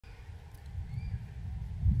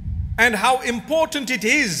and how important it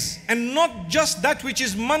is, and not just that which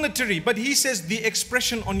is monetary, but he says the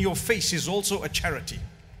expression on your face is also a charity.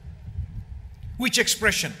 Which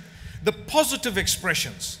expression? The positive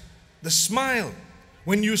expressions, the smile.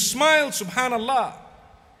 When you smile, subhanallah,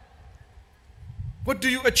 what do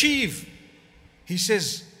you achieve? He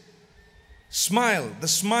says, smile. The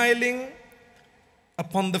smiling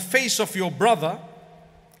upon the face of your brother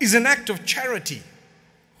is an act of charity.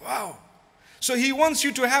 Wow. So he wants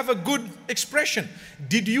you to have a good expression.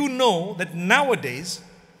 Did you know that nowadays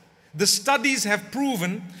the studies have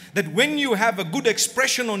proven that when you have a good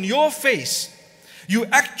expression on your face, you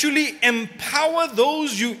actually empower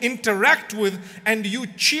those you interact with and you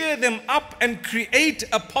cheer them up and create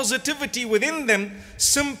a positivity within them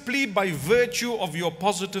simply by virtue of your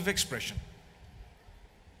positive expression.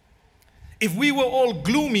 If we were all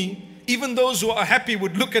gloomy, even those who are happy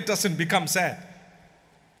would look at us and become sad.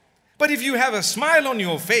 But if you have a smile on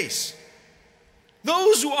your face,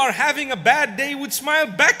 those who are having a bad day would smile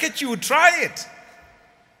back at you. Try it.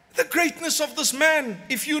 The greatness of this man,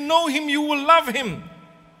 if you know him, you will love him.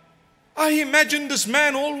 I imagine this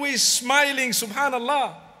man always smiling,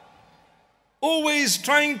 subhanallah, always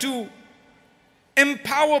trying to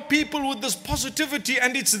empower people with this positivity,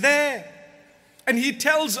 and it's there. And he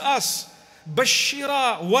tells us,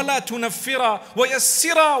 Bashira wala tunaffira wa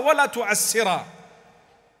yassira wala tu'assira.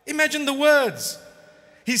 Imagine the words.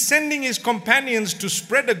 He's sending his companions to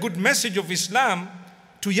spread a good message of Islam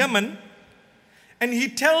to Yemen, and he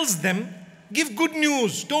tells them, give good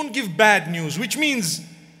news, don't give bad news, which means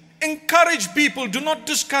encourage people, do not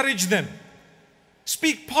discourage them.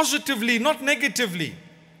 Speak positively, not negatively.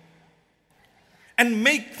 And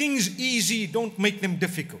make things easy, don't make them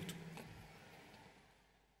difficult.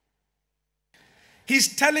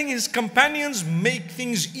 He's telling his companions, make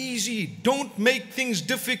things easy, don't make things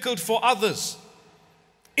difficult for others.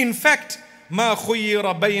 In fact, ما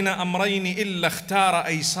خير بين أمرين إلا اختار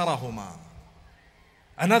أيسرهما.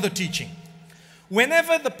 Another teaching.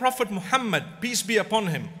 Whenever the Prophet Muhammad, peace be upon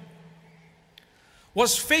him,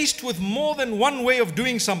 was faced with more than one way of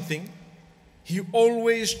doing something, he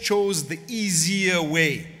always chose the easier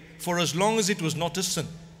way, for as long as it was not a sin.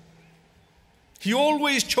 He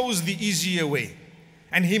always chose the easier way,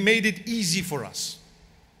 and he made it easy for us.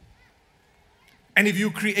 And if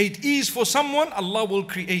you create ease for someone, Allah will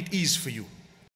create ease for you.